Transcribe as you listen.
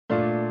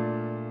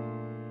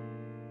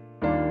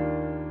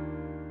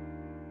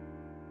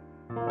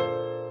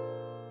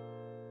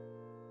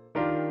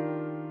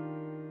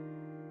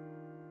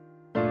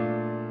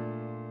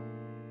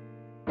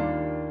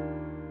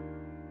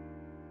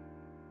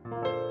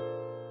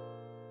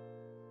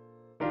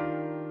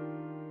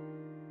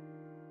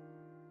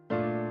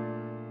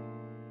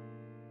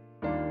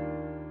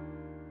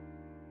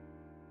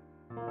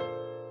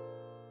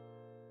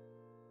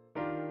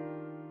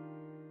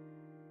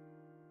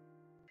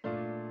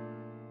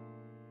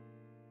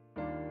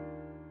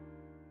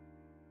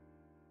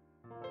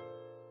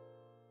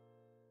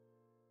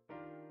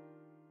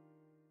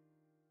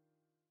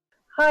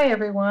Hi,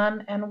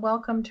 everyone, and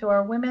welcome to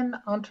our Women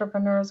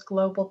Entrepreneurs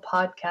Global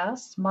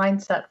podcast,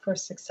 Mindset for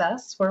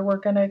Success, where we're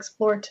going to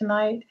explore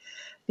tonight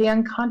the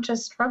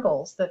unconscious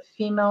struggles that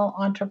female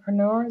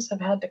entrepreneurs have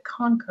had to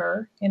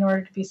conquer in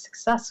order to be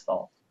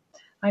successful.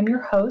 I'm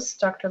your host,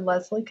 Dr.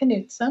 Leslie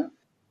Knutson,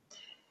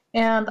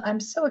 and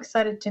I'm so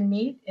excited to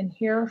meet and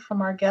hear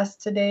from our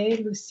guest today,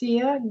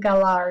 Lucia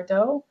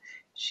Gallardo.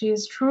 She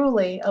is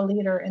truly a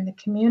leader in the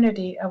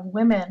community of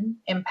women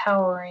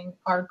empowering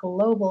our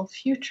global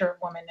future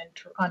women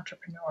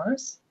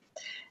entrepreneurs.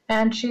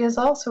 And she has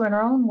also, in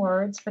her own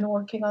words, been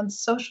working on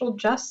social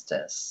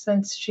justice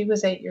since she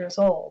was 8 years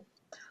old.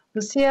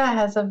 Lucia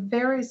has a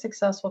very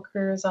successful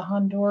career as a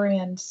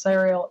Honduran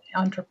serial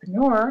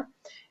entrepreneur,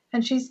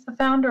 and she's the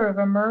founder of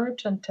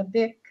Emerge and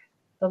Tabic,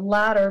 the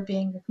latter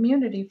being a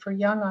community for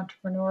young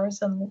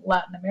entrepreneurs in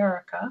Latin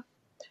America.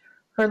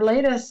 Her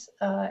latest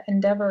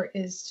endeavor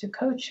is to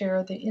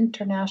co-chair the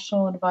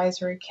International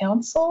Advisory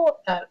Council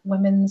at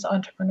Women's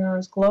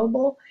Entrepreneurs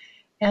Global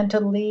and to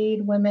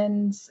lead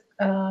Women's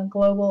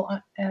Global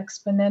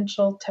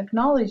Exponential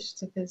Technology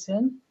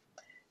Division,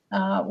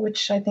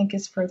 which I think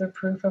is further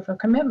proof of her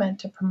commitment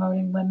to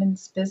promoting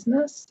women's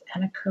business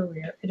and a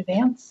career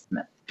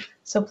advancement.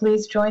 So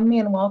please join me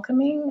in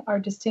welcoming our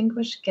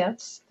distinguished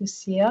guest,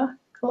 Lucia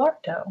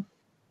Gallardo.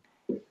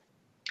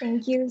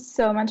 Thank you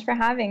so much for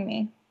having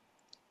me.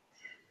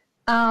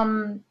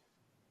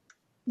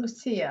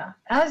 Lucia,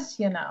 as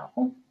you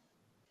know,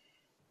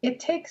 it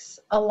takes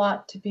a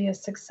lot to be a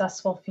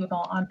successful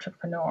female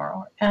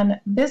entrepreneur, and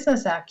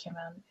business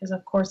acumen is,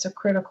 of course, a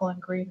critical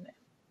ingredient.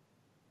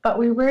 But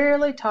we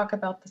rarely talk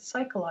about the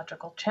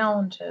psychological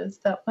challenges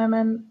that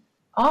women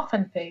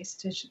often face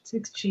to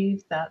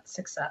achieve that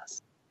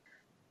success.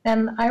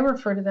 And I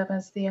refer to them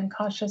as the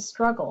unconscious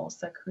struggles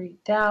that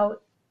create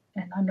doubt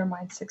and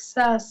undermine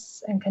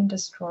success and can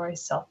destroy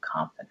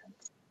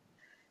self-confidence.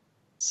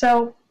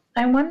 So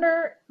I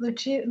wonder,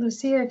 Lucia,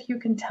 if you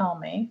can tell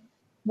me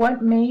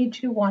what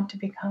made you want to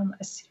become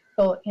a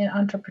serial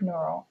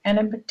entrepreneur, and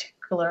in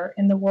particular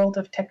in the world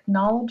of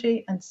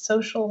technology and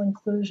social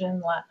inclusion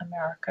in Latin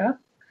America,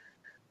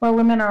 where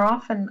women are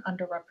often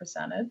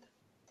underrepresented.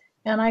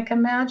 And I can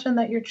imagine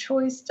that your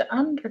choice to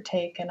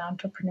undertake an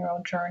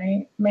entrepreneurial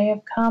journey may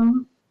have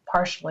come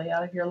partially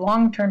out of your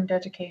long-term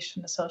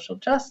dedication to social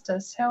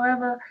justice.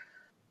 However,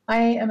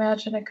 I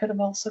imagine it could have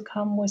also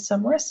come with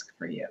some risk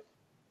for you.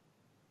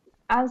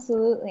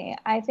 Absolutely.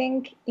 I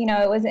think,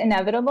 it was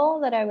inevitable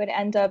that I would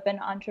end up an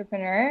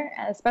entrepreneur,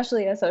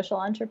 especially a social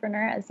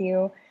entrepreneur, as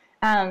you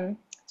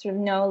sort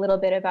of know a little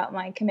bit about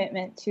my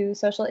commitment to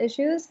social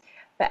issues.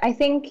 But I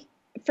think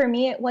for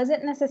me, it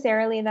wasn't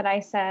necessarily that I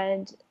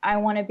said, I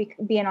want to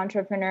be an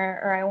entrepreneur,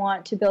 or I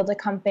want to build a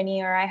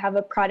company, or I have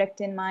a product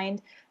in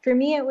mind. For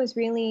me, it was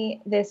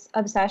really this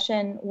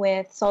obsession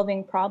with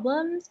solving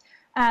problems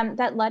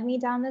that led me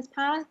down this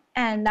path.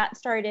 And that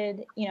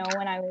started,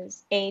 when I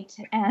was 8,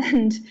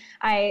 and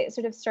I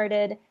sort of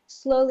started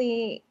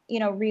slowly,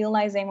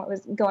 realizing what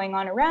was going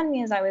on around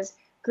me as I was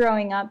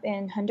growing up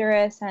in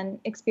Honduras and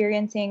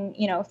experiencing,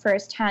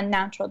 firsthand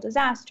natural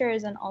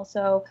disasters, and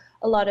also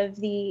a lot of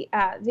the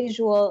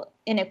visual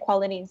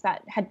inequalities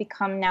that had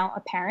become now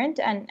apparent,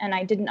 and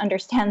I didn't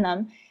understand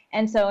them.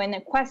 And so in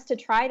the quest to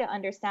try to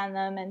understand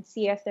them and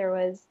see if there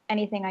was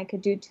anything I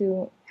could do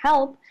to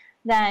help,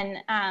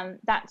 then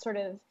that sort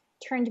of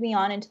turned me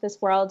on into this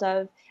world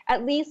of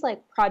at least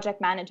like project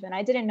management.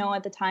 I didn't know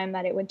at the time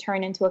that it would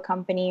turn into a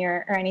company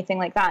or anything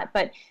like that.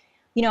 But,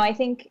 I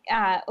think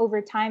over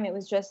time it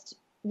was just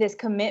this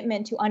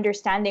commitment to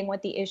understanding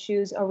what the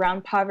issues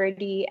around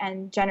poverty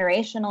and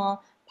generational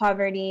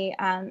poverty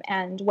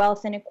and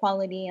wealth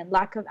inequality and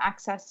lack of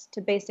access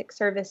to basic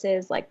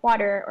services like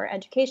water or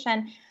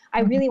education. I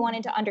really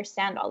wanted to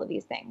understand all of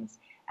these things.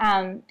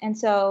 And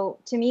so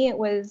to me, it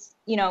was,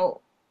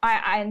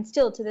 and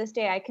still to this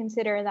day, I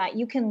consider that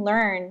you can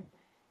learn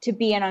to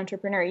be an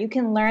entrepreneur. You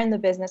can learn the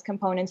business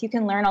components. You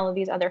can learn all of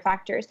these other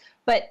factors.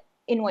 But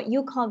in what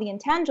you call the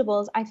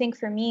intangibles, I think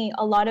for me,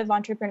 a lot of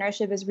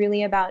entrepreneurship is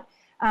really about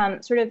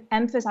sort of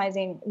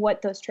emphasizing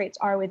what those traits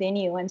are within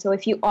you. And so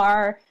if you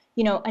are,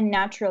 a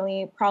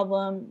naturally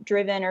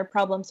problem-driven or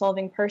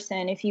problem-solving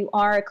person, if you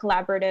are a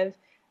collaborative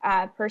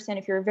person,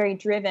 if you're very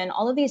driven,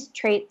 all of these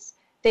traits,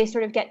 they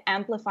sort of get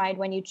amplified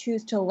when you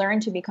choose to learn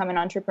to become an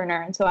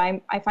entrepreneur. And so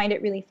I find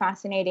it really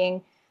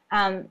fascinating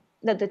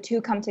that the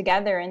two come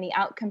together, and the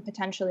outcome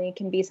potentially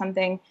can be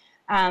something,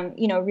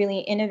 really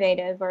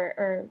innovative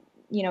or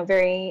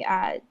very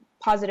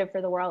positive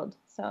for the world.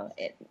 So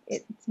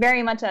it's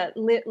very much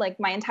like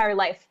my entire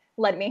life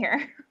led me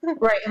here.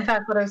 Right. In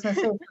fact, what I was going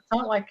to say, it's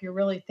not like you're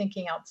really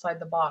thinking outside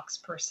the box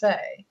per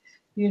se.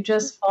 You're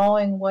just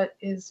following what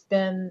has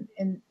been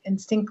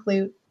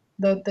instinctively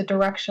the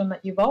direction that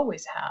you've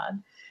always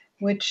had,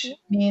 which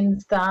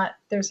means that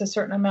there's a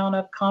certain amount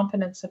of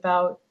confidence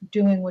about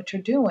doing what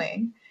you're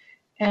doing.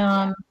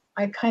 And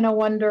I kind of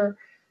wonder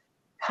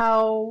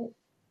how,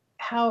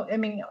 have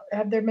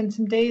there been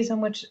some days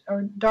in which,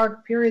 or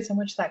dark periods in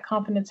which that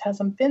confidence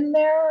hasn't been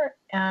there?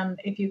 And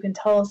if you can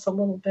tell us a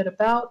little bit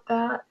about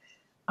that,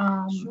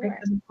 Sure.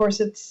 Because of course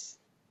it's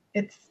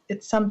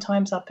it's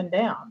sometimes up and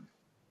down.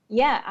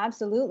 Yeah,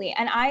 absolutely.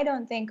 And I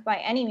don't think by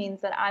any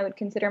means that I would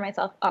consider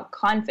myself a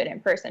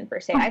confident person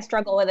per se. I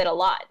struggle with it a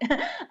lot.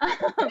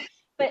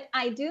 But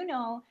I do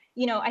know,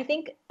 I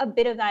think a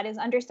bit of that is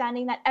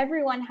understanding that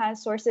everyone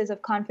has sources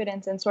of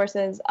confidence and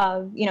sources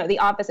of, the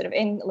opposite of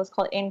let's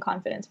call it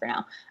inconfidence for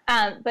now.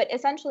 But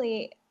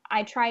essentially,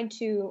 I tried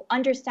to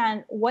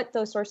understand what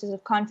those sources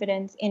of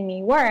confidence in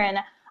me were. And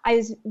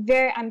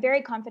I'm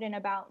very confident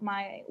about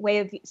my way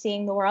of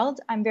seeing the world.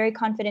 I'm very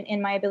confident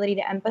in my ability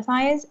to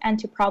empathize and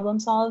to problem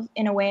solve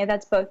in a way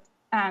that's both,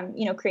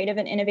 creative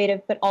and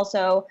innovative, but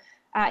also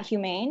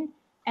humane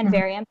and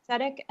very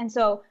empathetic. And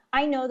so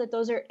I know that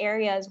those are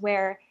areas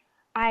where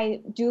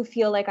I do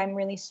feel like I'm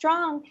really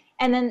strong.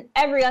 And then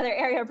every other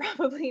area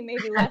probably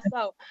maybe less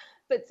so.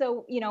 But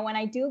so, when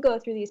I do go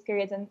through these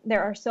periods, and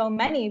there are so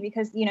many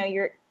because,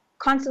 you're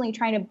constantly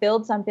trying to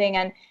build something,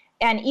 and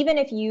even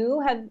if you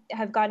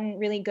have gotten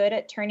really good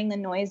at turning the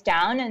noise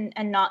down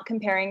and not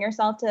comparing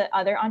yourself to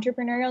other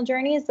entrepreneurial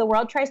journeys, the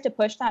world tries to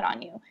push that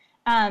on you.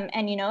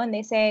 And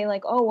they say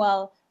like, oh,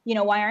 well,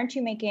 why aren't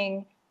you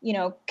making,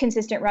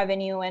 consistent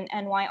revenue,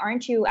 and why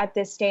aren't you at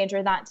this stage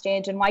or that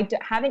stage? And why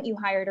haven't you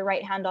hired a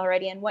right hand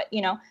already? And what,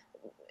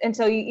 and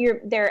so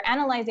they're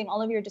analyzing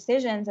all of your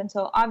decisions. And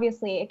so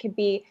obviously it could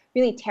be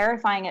really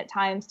terrifying at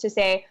times to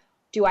say,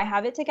 do I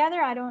have it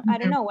together? I don't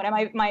know. What am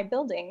I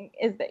building?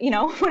 Is that,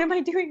 what am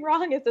I doing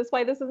wrong? Is this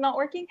why this is not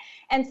working?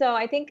 And so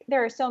I think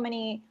there are so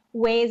many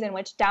ways in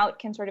which doubt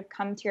can sort of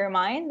come to your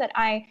mind that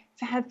I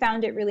have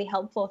found it really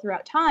helpful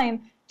throughout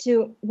time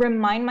to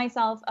remind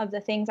myself of the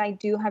things I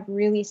do have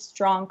really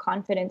strong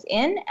confidence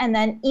in. And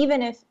then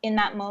even if in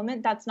that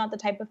moment, that's not the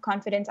type of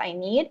confidence I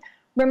need,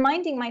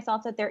 reminding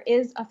myself that there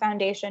is a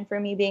foundation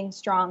for me being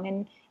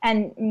strong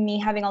and me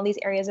having all these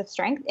areas of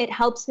strength. It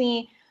helps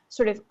me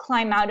sort of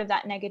climb out of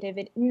that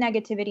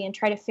negativity and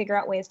try to figure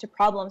out ways to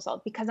problem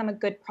solve, because I'm a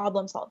good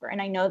problem solver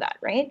and I know that,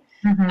 right?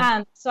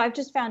 So I've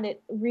just found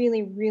it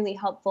really, really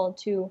helpful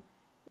to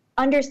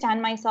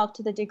understand myself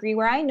to the degree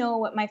where I know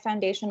what my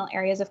foundational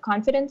areas of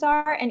confidence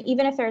are. And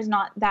even if there's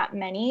not that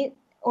many,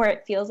 or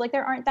it feels like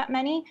there aren't that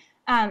many,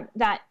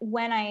 that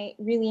when I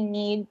really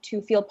need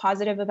to feel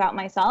positive about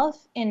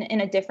myself in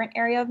a different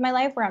area of my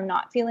life where I'm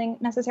not feeling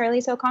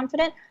necessarily so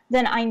confident,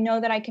 then I know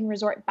that I can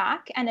resort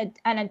back and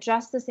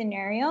adjust the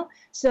scenario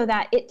so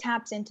that it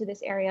taps into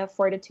this area of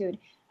fortitude.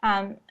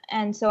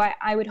 And so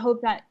I would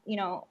hope that,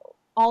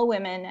 all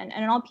women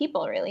and all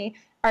people really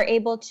are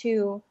able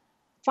to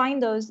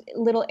find those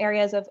little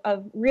areas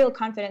of real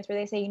confidence where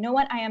they say, you know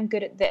what, I am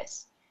good at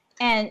this.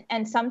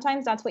 And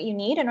sometimes that's what you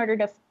need in order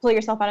to pull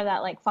yourself out of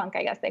that like funk,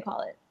 I guess they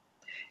call it.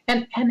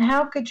 And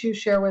how could you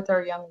share with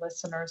our young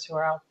listeners who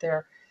are out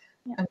there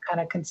and kind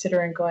of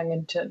considering going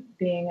into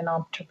being an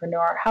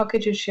entrepreneur, how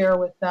could you share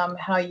with them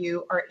how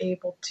you are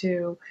able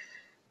to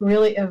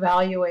really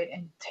evaluate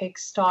and take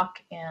stock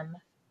in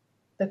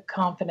the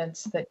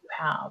confidence that you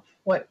have?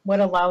 What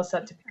allows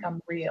that to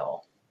become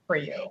real for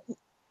you?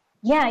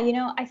 Yeah,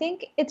 I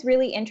think it's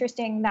really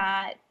interesting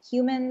that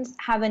humans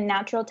have a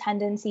natural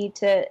tendency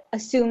to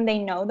assume they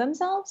know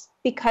themselves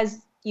because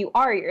you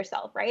are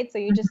yourself, right? So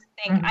you just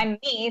think, I'm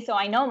me, so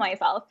I know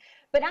myself.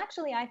 But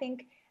actually, I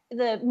think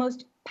the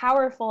most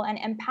powerful and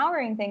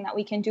empowering thing that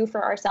we can do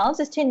for ourselves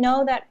is to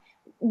know that,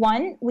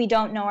 one, we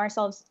don't know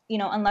ourselves,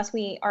 unless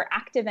we are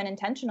active and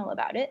intentional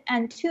about it.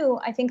 And two,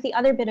 I think the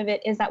other bit of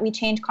it is that we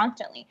change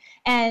constantly.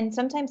 And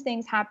sometimes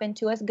things happen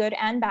to us, good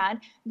and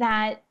bad,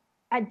 that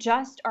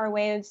adjust our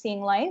way of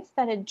seeing life,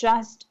 that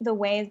adjust the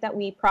ways that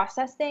we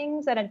process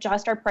things, that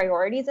adjust our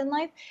priorities in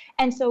life.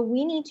 And so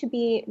we need to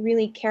be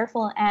really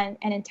careful and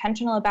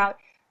intentional about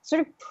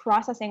sort of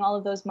processing all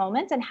of those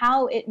moments and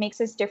how it makes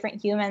us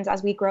different humans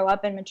as we grow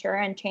up and mature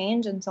and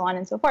change and so on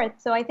and so forth.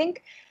 So I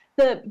think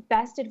the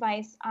best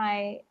advice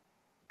I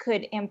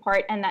could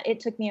impart, and that it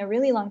took me a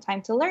really long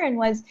time to learn,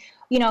 was,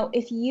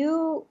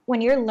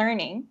 when you're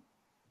learning,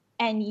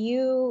 and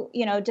you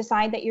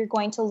decide that you're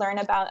going to learn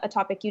about a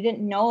topic you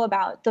didn't know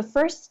about, the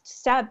first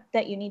step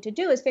that you need to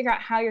do is figure out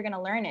how you're going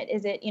to learn it.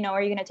 Is it,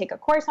 are you going to take a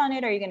course on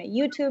it? Are you going to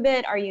YouTube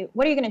it?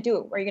 What are you going to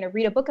do? Are you going to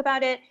read a book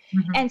about it?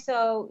 And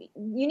so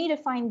you need to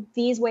find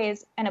these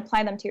ways and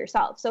apply them to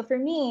yourself. So for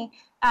me,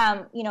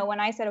 when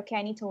I said, okay,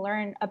 I need to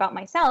learn about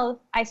myself,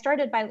 I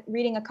started by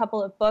reading a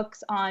couple of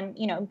books on,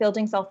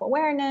 building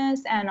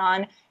self-awareness and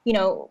on,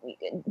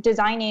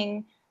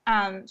 designing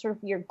sort of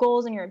your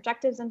goals and your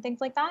objectives and things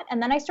like that.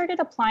 And then I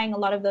started applying a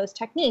lot of those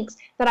techniques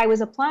that I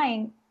was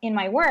applying in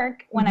my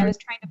work when I was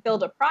trying to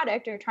build a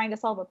product or trying to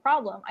solve a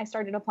problem. I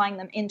started applying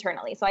them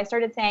internally. So I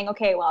started saying,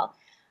 okay, well,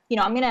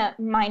 I'm going to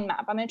mind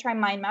map. I'm going to try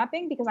mind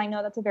mapping because I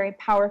know that's a very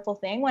powerful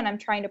thing when I'm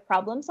trying to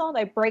problem solve.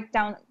 I break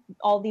down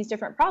all these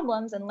different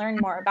problems and learn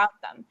more about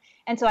them.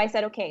 And so I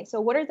said, okay,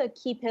 so what are the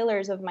key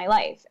pillars of my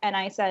life? And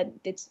I said,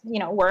 it's,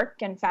 work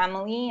and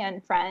family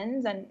and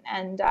friends and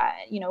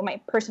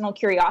my personal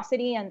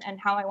curiosity and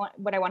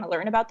what I want to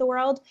learn about the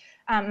world,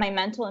 my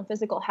mental and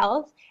physical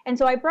health. And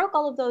so I broke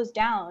all of those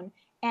down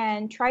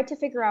and tried to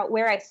figure out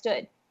where I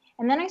stood.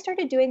 And then I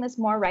started doing this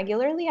more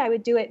regularly. I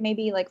would do it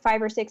maybe like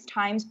 5 or 6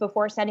 times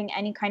before setting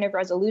any kind of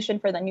resolution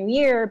for the new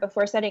year,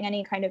 before setting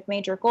any kind of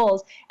major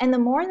goals. And the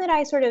more that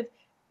I sort of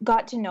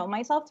got to know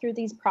myself through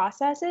these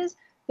processes,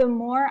 the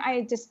more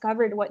I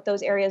discovered what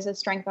those areas of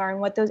strength are and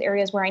what those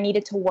areas where I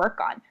needed to work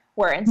on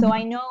were. And so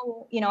I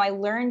know, I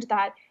learned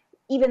that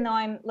even though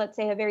I'm, let's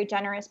say, a very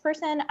generous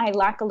person, I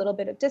lack a little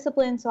bit of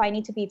discipline. So I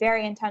need to be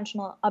very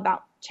intentional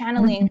about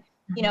channeling,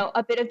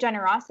 a bit of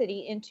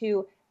generosity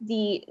into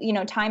the,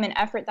 time and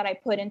effort that I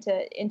put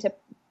into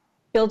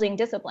building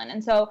discipline.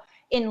 And so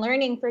in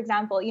learning, for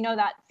example,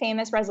 that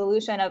famous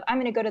resolution of I'm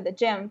going to go to the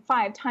gym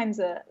 5 times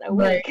a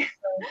week.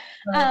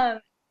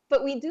 Right.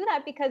 But we do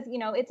that because,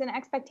 it's an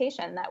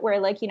expectation that we're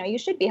like, you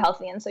should be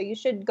healthy. And so you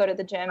should go to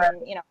the gym and,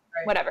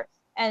 whatever.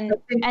 And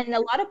a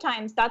lot of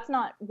times that's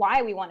not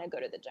why we want to go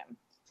to the gym.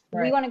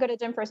 Right. We want to go to the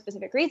gym for a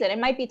specific reason. It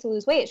might be to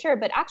lose weight, sure.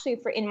 But actually,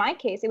 in my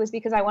case, it was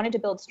because I wanted to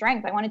build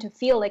strength. I wanted to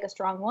feel like a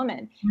strong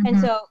woman. And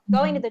so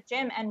going to the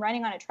gym and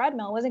running on a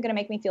treadmill wasn't going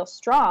to make me feel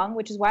strong,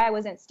 which is why I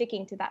wasn't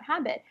sticking to that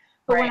habit.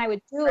 But when I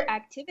would do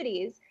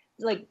activities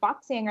like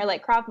boxing or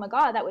like Krav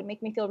Maga that would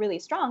make me feel really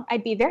strong,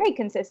 I'd be very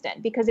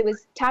consistent because it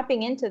was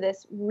tapping into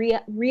this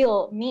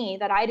real me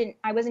that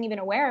I wasn't even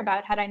aware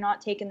about had I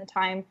not taken the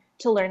time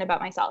to learn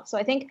about myself. So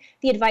I think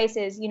the advice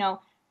is,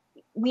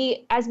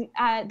 we, as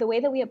the way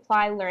that we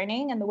apply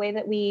learning and the way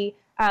that we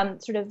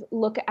sort of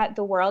look at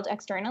the world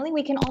externally,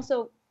 we can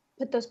also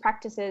put those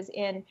practices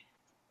in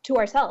to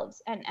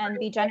ourselves and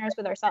be generous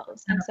with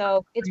ourselves. And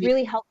so it's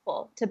really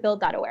helpful to build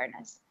that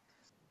awareness.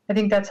 I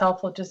think that's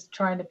helpful, just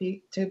trying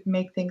to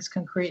make things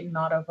concrete and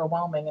not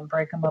overwhelming and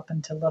break them up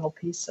into little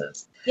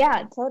pieces.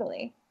 Yeah,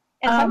 totally.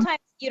 And sometimes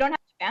you don't have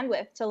the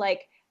bandwidth to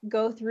like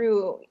go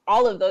through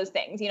all of those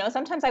things.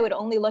 Sometimes I would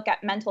only look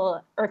at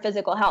mental or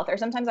physical health, or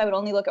sometimes I would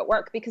only look at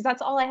work because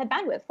that's all I had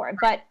bandwidth for.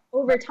 But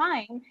over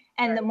time,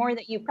 and the more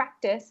that you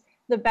practice,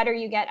 the better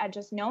you get at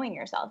just knowing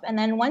yourself. And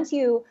then once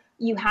you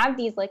have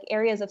these like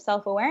areas of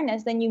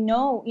self-awareness, then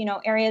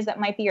areas that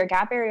might be your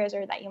gap areas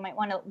or that you might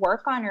want to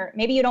work on, or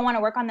maybe you don't want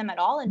to work on them at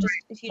all and just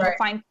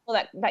find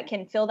people that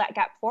can fill that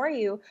gap for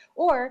you,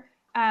 or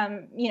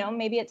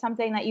maybe it's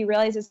something that you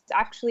realize is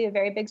actually a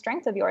very big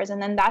strength of yours.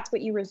 And then that's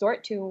what you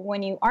resort to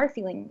when you are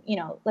feeling,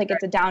 like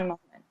it's a down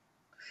moment.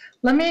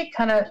 Let me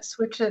kind of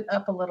switch it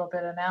up a little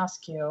bit and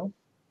ask you,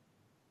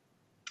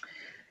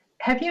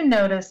 have you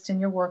noticed in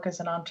your work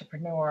as an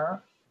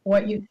entrepreneur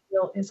what you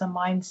feel is a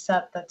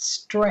mindset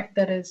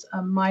that is a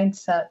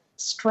mindset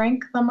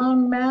strength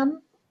among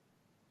men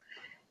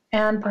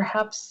and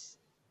perhaps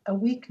a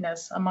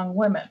weakness among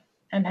women?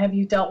 And have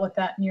you dealt with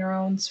that in your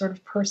own sort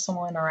of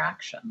personal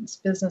interactions,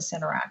 business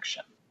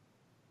interaction?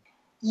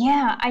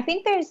 Yeah, I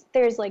think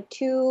there's like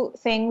 2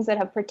 things that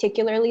have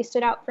particularly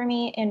stood out for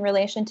me in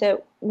relation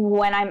to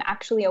when I'm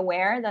actually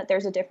aware that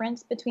there's a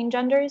difference between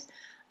genders.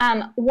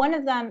 One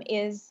of them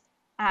is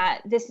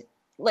this,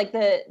 like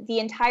the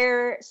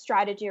entire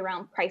strategy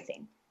around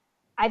pricing.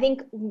 I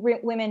think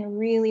women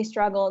really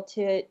struggle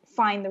to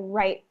find the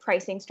right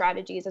pricing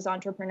strategies as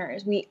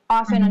entrepreneurs. We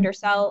often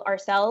undersell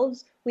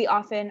ourselves. We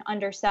often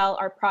undersell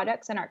our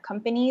products and our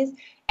companies.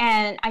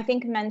 And I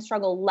think men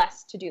struggle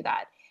less to do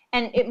that.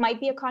 And it might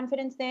be a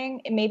confidence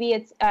thing. Maybe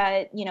it's,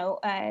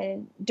 a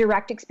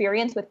direct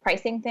experience with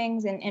pricing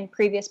things in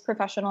previous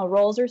professional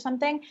roles or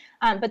something.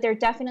 But there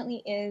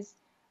definitely is,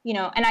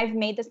 and I've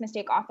made this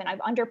mistake often. I've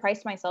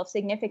underpriced myself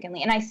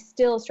significantly, and I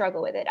still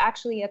struggle with it.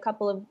 Actually, a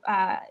couple of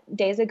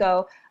days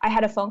ago, I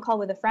had a phone call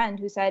with a friend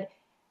who said,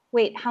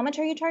 wait, how much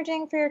are you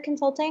charging for your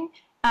consulting?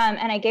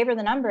 And I gave her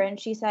the number, and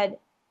she said,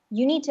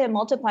 you need to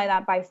multiply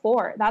that by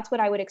 4. That's what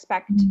I would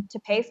expect to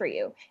pay for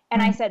you.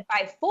 And I said,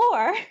 by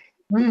 4?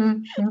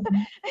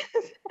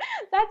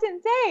 That's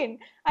insane.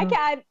 I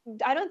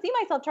don't see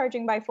myself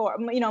charging by 4,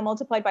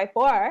 multiplied by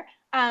 4.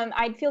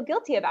 I'd feel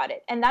guilty about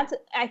it. And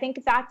I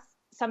think that's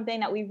something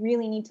that we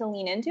really need to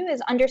lean into,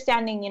 is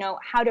understanding,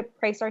 how to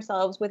price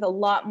ourselves with a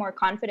lot more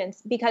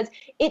confidence, because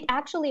it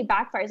actually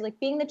backfires. Like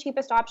being the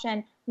cheapest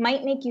option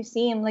might make you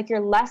seem like you're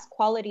less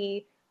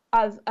quality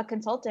of a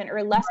consultant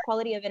or less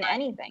quality of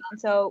anything. And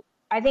so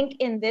I think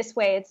in this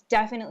way, it's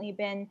definitely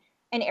been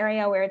an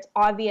area where it's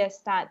obvious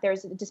that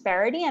there's a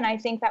disparity. And I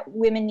think that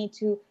women need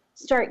to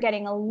start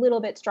getting a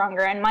little bit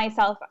stronger, and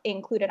myself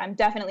included. I'm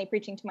definitely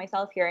preaching to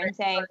myself here and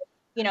saying,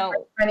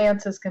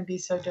 finances can be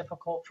so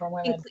difficult for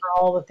women for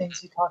all the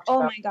things you talked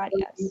about. Oh my God,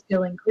 yes.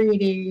 Feeling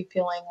greedy,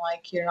 feeling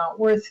like you're not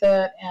worth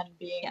it, and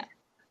being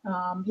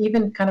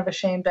even kind of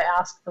ashamed to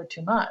ask for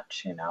too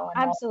much, and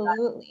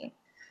absolutely.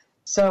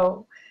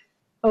 So,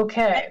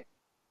 okay.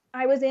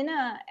 I was in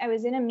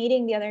a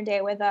meeting the other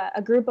day with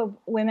a group of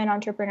women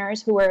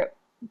entrepreneurs who were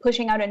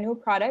pushing out a new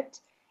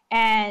product.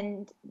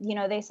 And,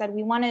 they said,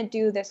 we want to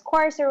do this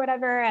course or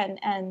whatever.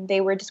 And they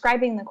were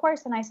describing the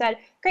course. And I said,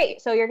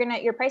 great. So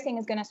your pricing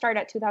is going to start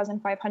at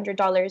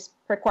 $2,500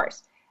 per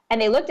course. And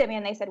they looked at me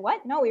and they said,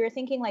 what? No, we were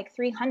thinking like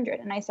 $300.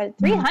 And I said,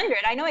 $300?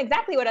 I know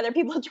exactly what other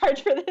people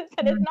charge for this,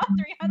 and it's not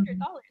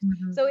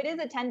 $300. So it is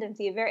a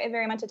tendency, very,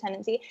 very much a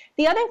tendency.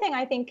 The other thing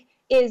I think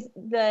is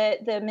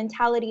the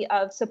mentality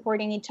of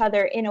supporting each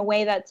other in a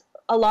way that's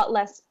a lot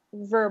less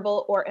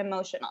verbal or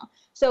emotional.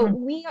 So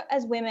we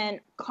as women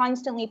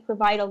constantly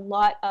provide a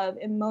lot of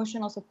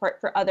emotional support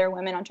for other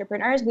women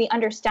entrepreneurs. We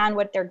understand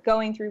what they're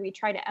going through. We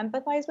try to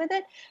empathize with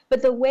it.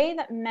 But the way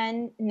that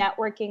men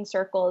networking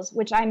circles,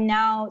 which I'm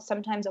now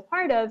sometimes a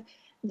part of,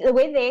 the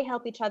way they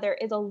help each other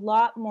is a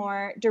lot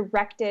more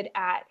directed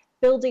at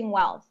building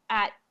wealth,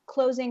 at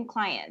closing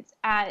clients,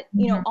 at,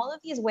 you know, all of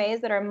these ways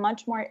that are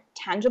much more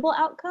tangible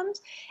outcomes.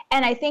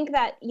 And I think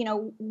that, you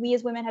know, we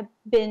as women have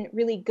been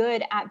really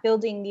good at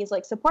building these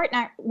like support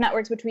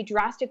networks, which we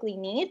drastically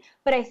need.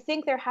 But I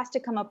think there has to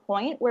come a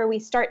point where we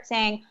start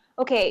saying,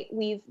 okay,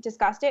 we've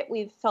discussed it.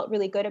 We've felt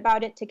really good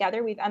about it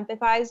together. We've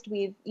empathized.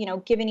 We've, you know,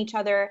 given each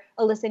other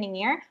a listening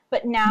ear.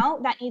 But now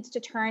that needs to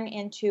turn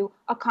into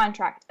a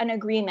contract, an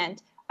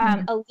agreement,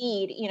 a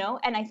lead, you know,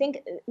 and I think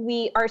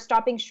we are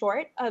stopping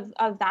short of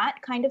that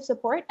kind of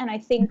support. And I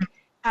think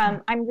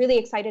I'm really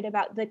excited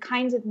about the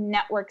kinds of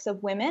networks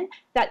of women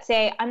that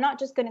say, I'm not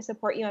just going to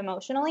support you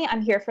emotionally. I'm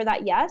here for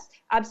that. Yes,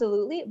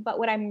 absolutely. But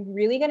what I'm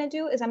really going to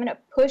do is I'm going to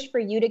push for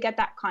you to get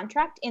that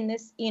contract in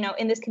this, you know,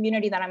 in this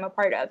community that I'm a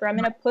part of, or I'm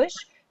going to puch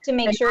to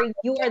make sure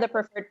you are the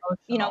preferred,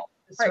 you know,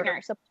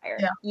 partner, supplier.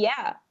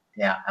 Yeah,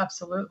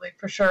 absolutely.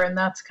 For sure. And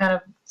that's kind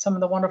of some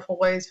of the wonderful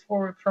ways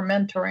forward for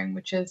mentoring,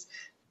 which is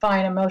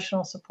find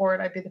emotional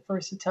support. I'd be the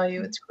first to tell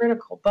you it's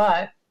critical,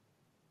 but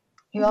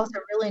you also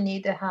really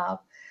need to have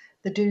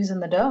the do's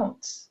and the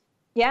don'ts.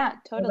 Yeah,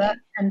 totally.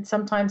 And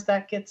sometimes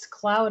that gets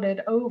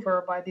clouded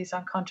over by these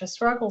unconscious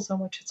struggles in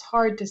which it's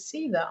hard to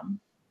see them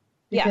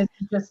because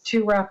you're just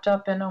too wrapped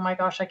up in, oh my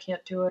gosh, I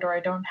can't do it, or I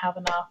don't have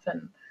enough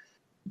and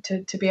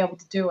to be able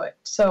to do it.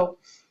 So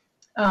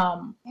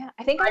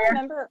I think I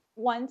remember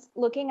once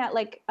looking at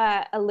like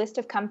a list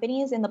of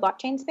companies in the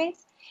blockchain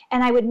space,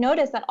 and I would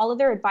notice that all of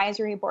their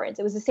advisory boards,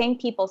 it was the same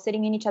people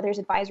sitting in each other's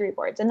advisory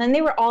boards. And then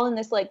they were all in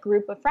this like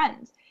group of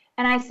friends.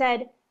 And I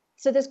said,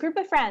 so this group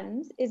of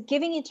friends is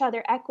giving each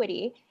other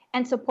equity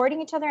and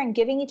supporting each other and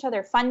giving each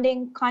other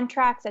funding,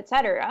 contracts,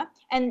 etc.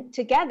 And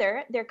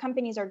together their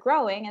companies are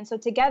growing. And so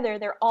together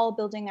they're all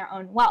building their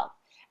own wealth.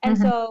 And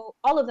so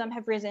all of them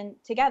have risen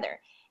together.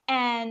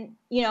 And,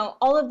 you know,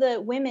 all of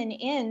the women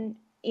in,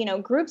 you know,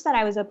 groups that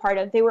I was a part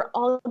of, they were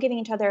all giving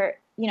each other,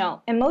 you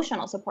know,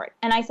 emotional support.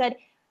 And I said,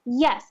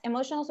 yes,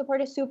 emotional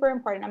support is super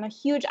important. I'm a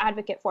huge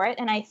advocate for it.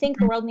 And I think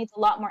the world needs a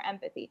lot more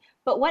empathy.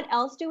 But what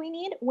else do we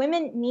need?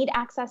 Women need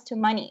access to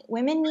money.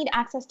 Women need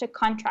access to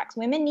contracts.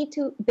 Women need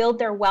to build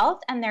their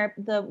wealth and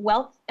the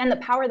wealth and the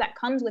power that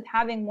comes with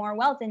having more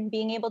wealth and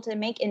being able to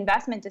make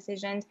investment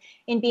decisions,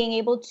 in being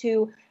able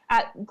to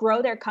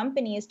grow their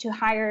companies to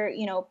higher,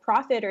 you know,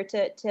 profit or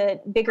to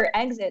bigger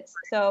exits.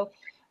 So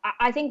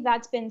I think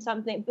that's been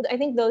something, but I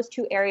think those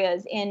two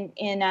areas in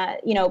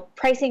you know,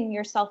 pricing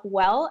yourself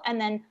well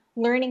and then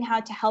learning how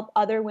to help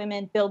other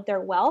women build their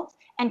wealth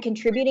and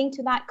contributing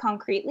to that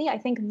concretely, I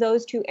think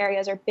those two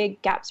areas are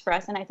big gaps for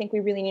us. And I think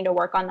we really need to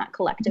work on that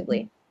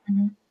collectively.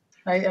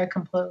 I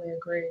completely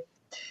agree.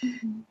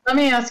 Let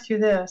me ask you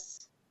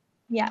this.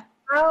 Yeah.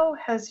 How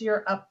has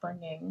your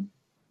upbringing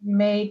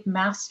made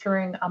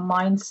mastering a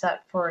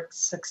mindset for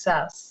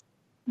success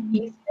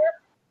easier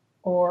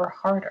or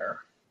harder?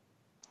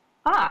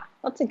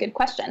 That's a good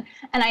question.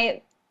 And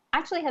I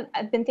actually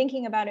I've been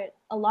thinking about it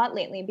a lot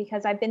lately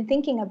because I've been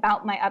thinking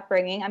about my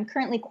upbringing. I'm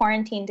currently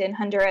quarantined in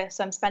Honduras,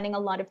 so I'm spending a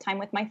lot of time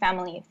with my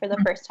family for the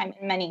first time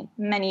in many,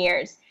 many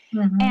years.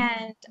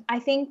 And I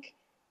think,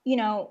 you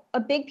know, a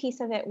big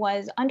piece of it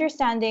was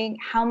understanding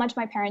how much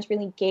my parents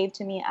really gave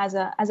to me as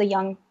a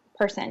young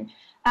person.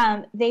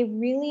 They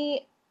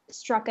really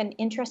struck an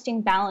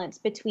interesting balance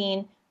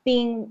between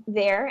being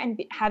there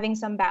and having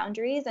some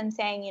boundaries and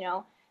saying, you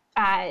know,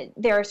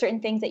 there are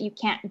certain things that you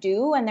can't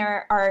do. And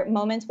there are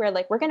moments where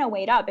like, we're going to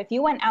wait up. If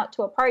you went out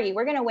to a party,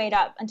 we're going to wait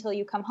up until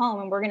you come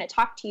home and we're going to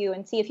talk to you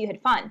and see if you had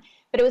fun.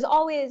 But it was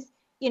always,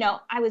 you know,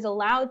 I was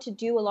allowed to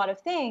do a lot of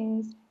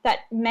things that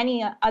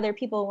many other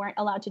people weren't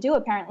allowed to do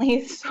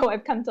apparently. So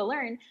I've come to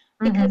learn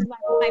because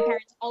my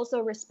parents also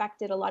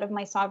respected a lot of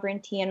my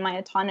sovereignty and my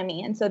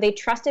autonomy. And so they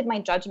trusted my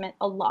judgment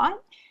a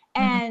lot.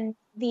 And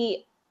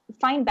the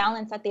fine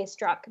balance that they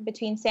struck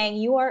between saying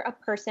you are a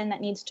person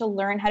that needs to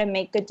learn how to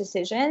make good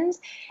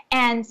decisions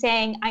and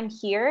saying I'm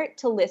here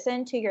to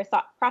listen to your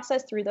thought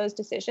process through those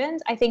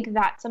decisions. I think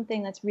that's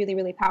something that's really,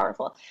 really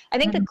powerful. I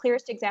think the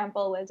clearest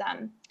example was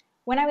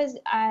when I was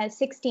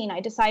 16, I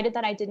decided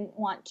that I didn't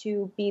want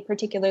to be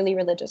particularly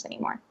religious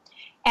anymore.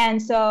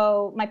 And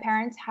so my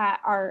parents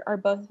are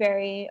both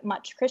very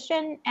much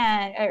Christian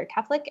or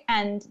Catholic,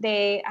 and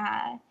they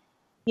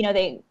you know,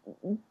 they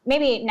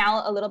maybe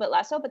now a little bit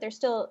less so, but they're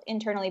still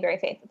internally very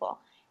faithful.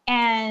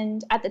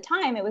 And at the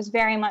time, it was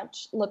very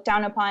much looked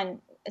down upon,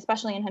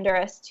 especially in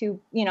Honduras, to,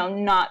 you know,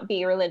 not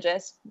be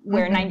religious,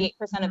 where 98%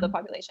 of the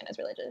population is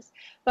religious.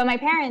 But my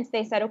parents,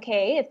 they said,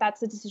 okay, if that's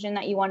the decision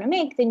that you want to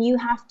make, then you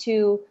have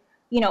to,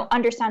 you know,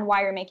 understand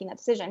why you're making that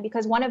decision.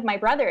 Because one of my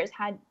brothers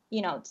had,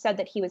 you know, said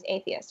that he was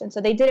atheist. And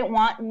so they didn't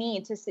want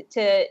me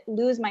to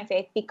lose my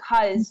faith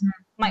because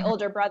my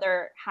older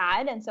brother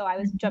had. And so I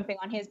was jumping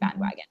on his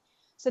bandwagon.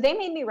 So they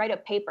made me write a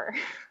paper.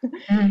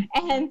 Mm.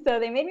 And so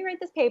they made me write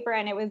this paper,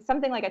 and it was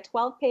something like a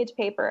 12-page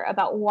paper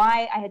about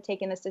why I had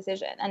taken this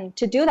decision. And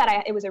to do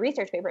that, it was a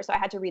research paper. So I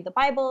had to read the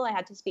Bible, I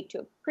had to speak to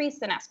a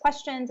priest and ask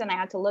questions, and I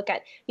had to look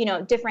at,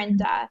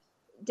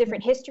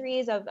 different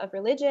histories of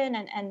religion,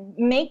 and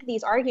make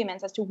these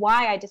arguments as to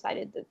why I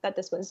decided that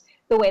this was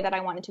the way that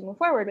I wanted to move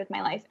forward with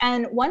my life.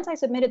 And once I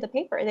submitted the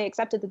paper, they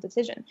accepted the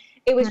decision.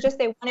 It was just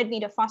they wanted me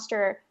to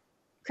foster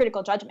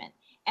critical judgment.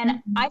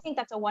 And I think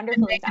that's a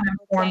wonderful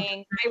example of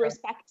saying, I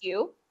respect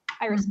you,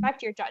 I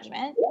respect your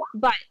judgment,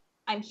 but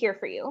I'm here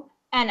for you.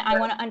 And I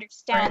want to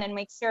understand and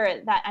make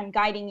sure that I'm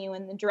guiding you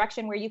in the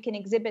direction where you can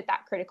exhibit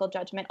that critical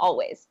judgment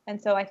always.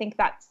 And so I think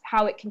that's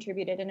how it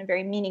contributed in a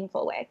very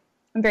meaningful way.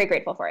 I'm very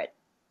grateful for it.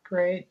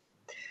 Great.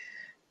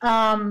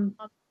 Sort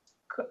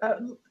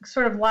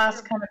of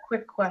last kind of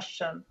quick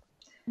question.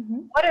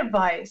 What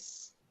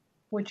advice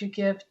would you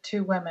give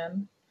to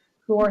women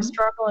who are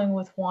struggling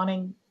with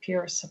wanting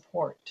peer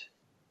support?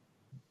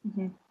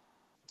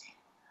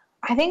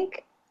 I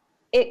think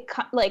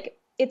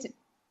it's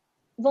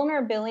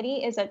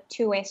vulnerability is a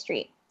two-way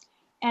street.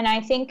 And I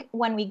think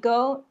when we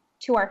go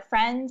to our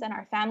friends and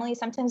our family,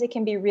 sometimes it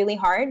can be really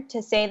hard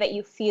to say that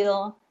you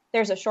feel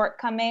there's a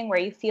shortcoming, where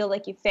you feel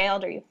like you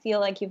failed, or you feel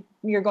like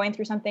you're going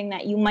through something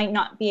that you might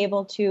not be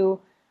able to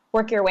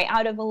work your way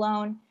out of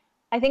alone.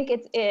 I think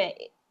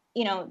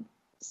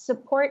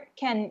support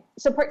can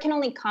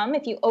only come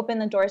if you open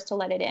the doors to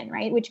let it in,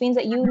 right? Which means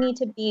that you need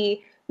to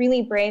be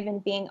really brave in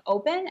being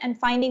open and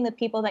finding the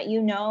people that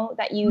you know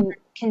that you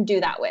can do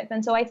that with.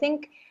 And so I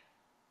think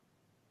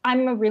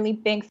I'm a really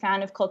big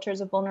fan of cultures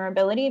of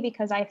vulnerability,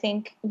 because I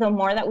think the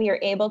more that we are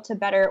able to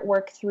better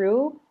work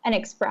through and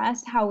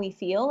express how we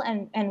feel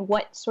and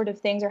what sort of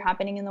things are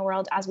happening in the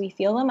world as we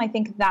feel them, I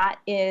think that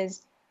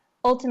is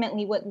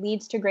ultimately what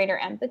leads to greater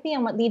empathy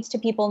and what leads to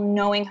people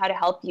knowing how to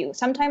help you.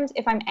 Sometimes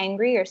if I'm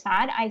angry or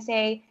sad, I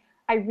say,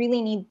 I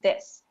really need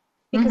this,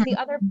 because the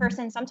other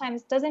person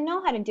sometimes doesn't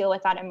know how to deal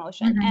with that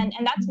emotion. And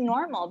that's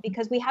normal,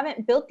 because we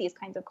haven't built these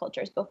kinds of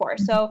cultures before.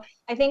 So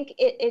I think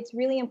it's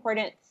really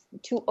important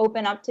to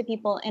open up to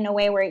people in a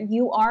way where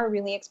you are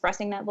really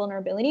expressing that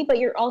vulnerability, but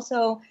you're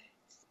also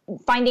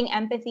finding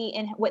empathy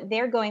in what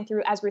they're going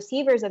through as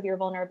receivers of your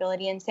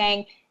vulnerability, and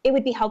saying, it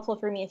would be helpful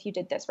for me if you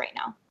did this right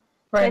now.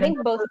 Right. So I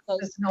think both of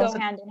those go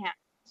hand in hand.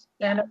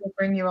 And it will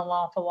bring you an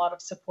awful lot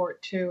of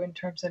support too, in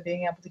terms of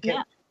being able to get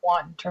what you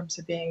want, in terms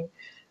of being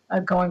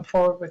going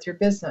forward with your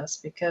business,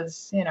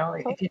 because if you know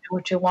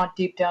what you want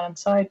deep down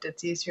inside,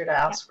 it's easier to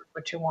ask for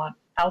what you want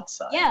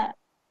outside. Yeah.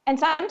 And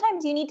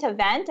sometimes you need to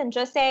vent and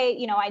just say,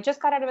 I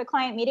just got out of a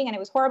client meeting and it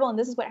was horrible and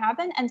this is what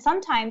happened. And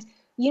sometimes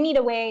you need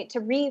a way to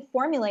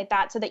reformulate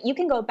that so that you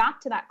can go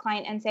back to that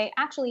client and say,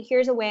 actually,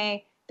 here's a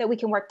way that we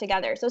can work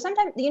together. So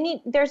sometimes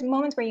there's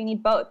moments where you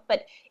need both,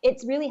 but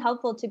it's really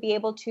helpful to be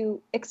able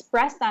to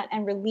express that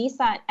and release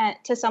that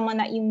to someone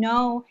that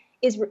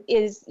is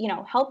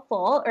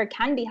helpful or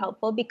can be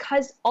helpful,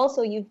 because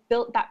also you've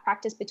built that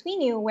practice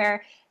between you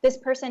where this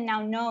person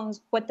now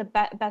knows what the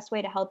best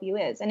way to help you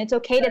is. And it's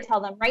okay to tell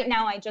them, right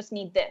now I just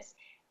need this.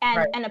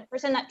 And a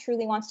person that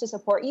truly wants to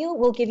support you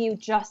will give you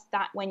just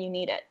that when you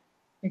need it.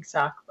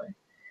 Exactly.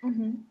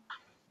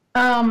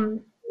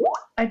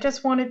 I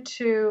just wanted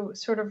to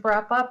sort of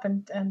wrap up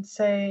and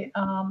say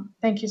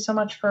thank you so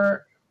much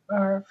for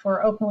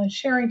openly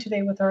sharing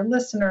today with our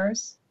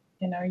listeners,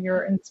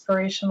 your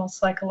inspirational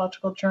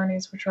psychological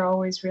journeys, which are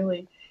always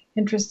really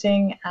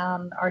interesting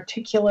and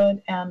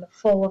articulate and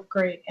full of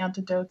great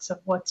antidotes of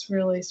what's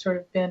really sort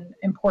of been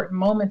important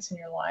moments in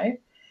your life,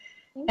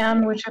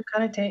 and which have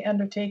kind of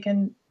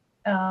undertaken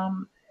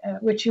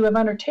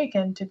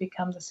to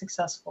become the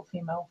successful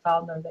female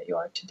founder that you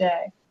are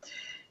today.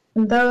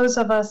 And those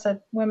of us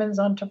at Women's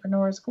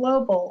Entrepreneurs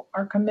Global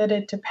are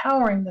committed to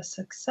powering the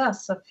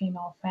success of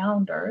female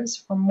founders.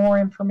 For more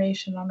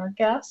information on our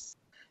guests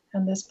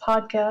and this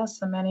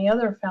podcast and many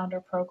other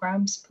founder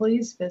programs,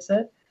 please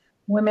visit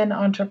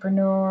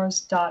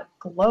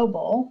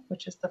womenentrepreneurs.global,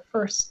 which is the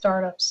first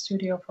startup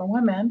studio for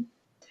women.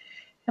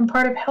 And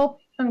part of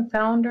helping young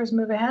founders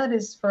move ahead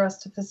is for us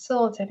to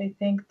facilitate, I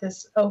think,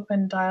 this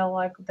open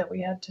dialogue that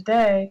we had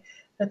today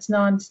that's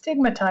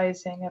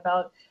non-stigmatizing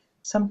about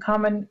some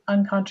common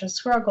unconscious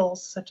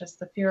struggles, such as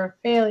the fear of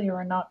failure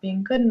or not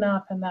being good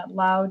enough, and that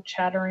loud,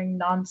 chattering,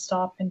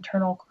 nonstop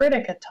internal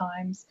critic at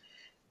times,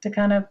 to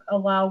kind of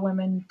allow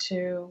women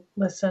to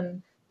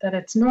listen that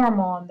it's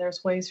normal and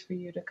there's ways for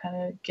you to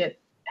kind of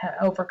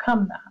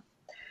overcome that.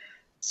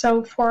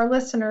 So for our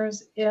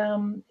listeners,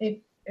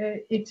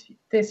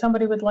 if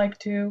somebody would like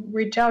to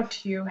reach out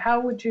to you, how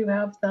would you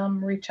have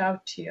them reach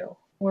out to you?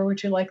 Where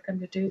would you like them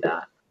to do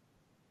that?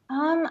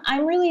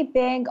 I'm really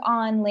big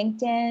on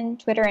LinkedIn,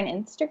 Twitter, and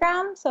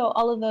Instagram. So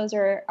all of those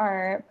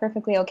are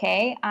perfectly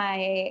okay.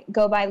 I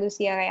go by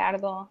Lucia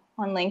Gallardo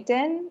on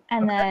LinkedIn,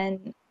 and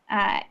then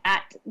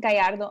at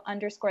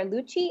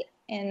Gallardo_Luci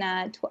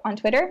on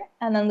Twitter,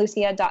 and then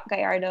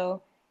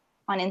Lucia.Gallardo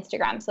on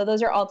Instagram. So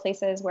those are all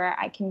places where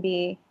I can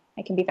be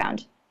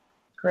found.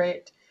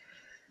 Great.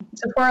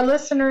 So for our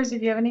listeners,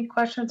 if you have any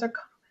questions or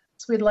comments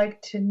you'd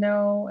like to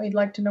know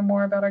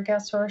more about our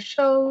guests or our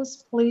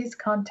shows, please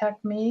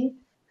contact me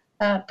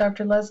at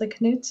Dr. Leslie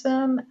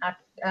Knutson at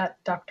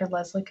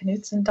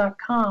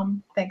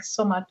drleslieknutson.com. Thanks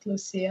so much,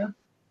 Lucia.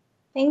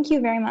 Thank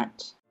you very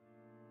much.